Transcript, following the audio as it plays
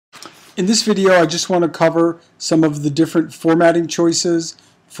In this video, I just want to cover some of the different formatting choices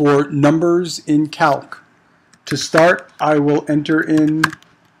for numbers in Calc. To start, I will enter in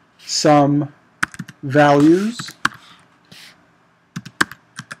some values.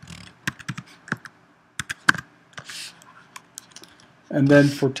 And then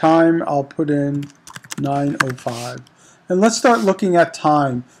for time, I'll put in 9:05. And let's start looking at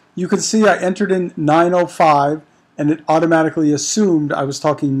time. You can see I entered in 9:05 and it automatically assumed I was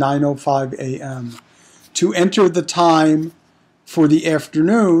talking 9:05 a.m. To enter the time for the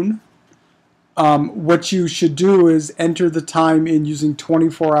afternoon, what you should do is enter the time in using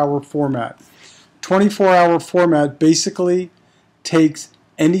 24-hour format. 24-hour format basically takes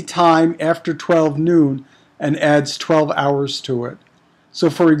any time after 12 noon and adds 12 hours to it. So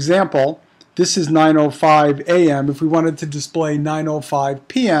for example, this is 9:05 a.m. If we wanted to display 9:05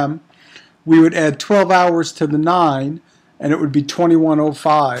 p.m., we would add 12 hours to the 9, and it would be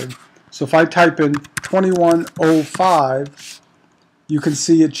 21:05. So if I type in 21:05, you can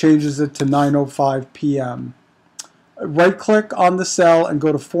see it changes it to 9:05 p.m. Right-click on the cell and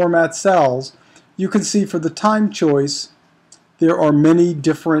go to Format Cells. You can see for the time choice, there are many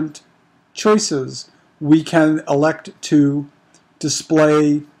different choices. We can elect to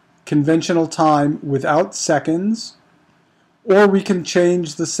display conventional time without seconds, or we can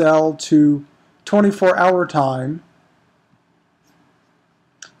change the cell to 24-hour time,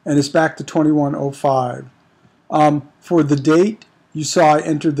 and it's back to 21:05. For the date, you saw I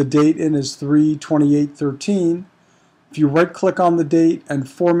entered the date in as 3/28/13. If you right-click on the date and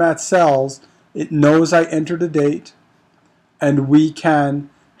Format Cells, it knows I entered a date, and we can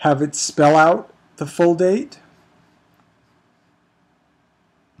have it spell out the full date.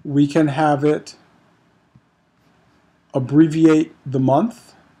 We can have it abbreviate the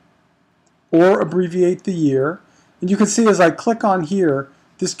month or abbreviate the year. And you can see as I click on here,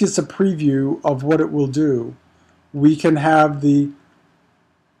 this gets a preview of what it will do. We can have the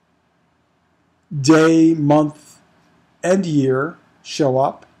day, month, and year show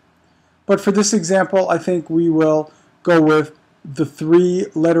up. But for this example, I think we will go with the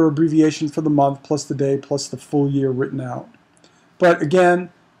 3-letter abbreviation for the month plus the day plus the full year written out. But again,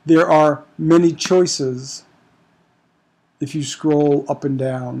 there are many choices if you scroll up and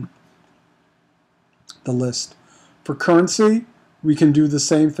down the list. For currency, we can do the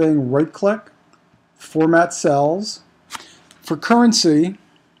same thing. Right-click, Format Cells. For currency,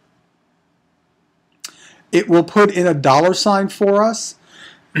 it will put in a $sign for us,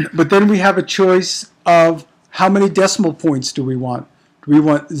 but then we have a choice of how many decimal points do we want. Do we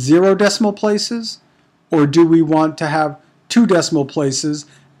want 0 decimal places, or do we want to have 2 decimal places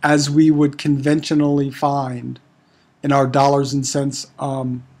as we would conventionally find in our dollars and cents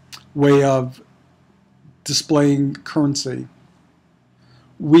way of displaying currency?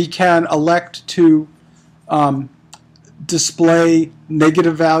 We can elect to display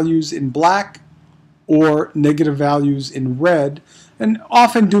negative values in black or negative values in red. And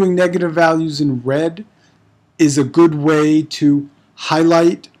often doing negative values in red is a good way to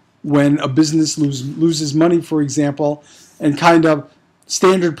highlight when a business loses money, for example, and kind of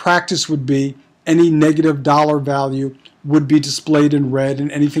standard practice would be any negative dollar value would be displayed in red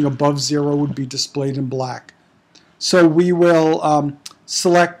and anything above 0 would be displayed in black. So we will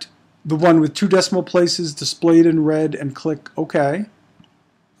select the one with 2 decimal places displayed in red and click OK.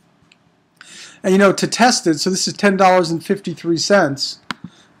 And to test it, so this is $10.53.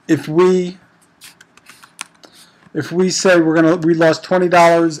 If we say we lost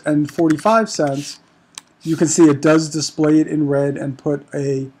 $20.45, you can see it does display it in red and put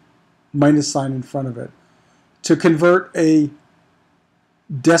a minus sign in front of it. To convert a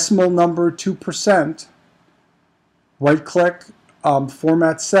decimal number to percent, right-click,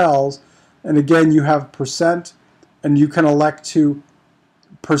 Format Cells, and again you have percent, and you can elect to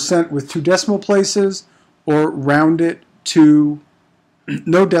percent with 2 decimal places or round it to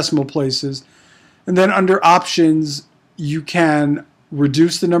no decimal places. And then under options, you can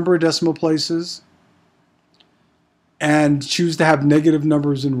reduce the number of decimal places and choose to have negative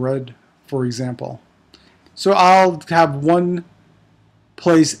numbers in red, for example. So I'll have one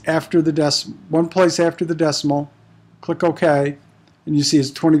place after the decimal, click OK, and you see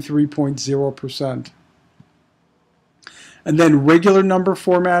it's 23.0%. And then regular number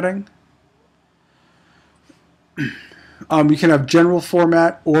formatting. We can have general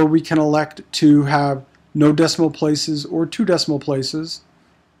format, or we can elect to have no decimal places or 2 decimal places.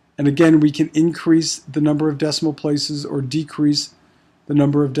 And again, we can increase the number of decimal places or decrease the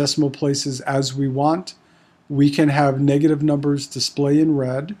number of decimal places as we want. We can have negative numbers display in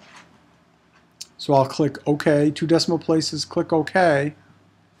red. So I'll click OK, 2 decimal places, click OK.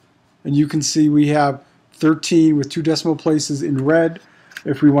 And you can see we have 13 with 2 decimal places in red.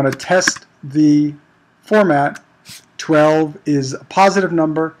 If we want to test the format, 12 is a positive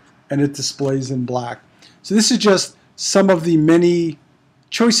number and it displays in black. So this is just some of the many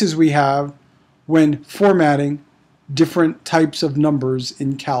choices we have when formatting different types of numbers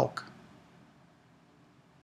in Calc.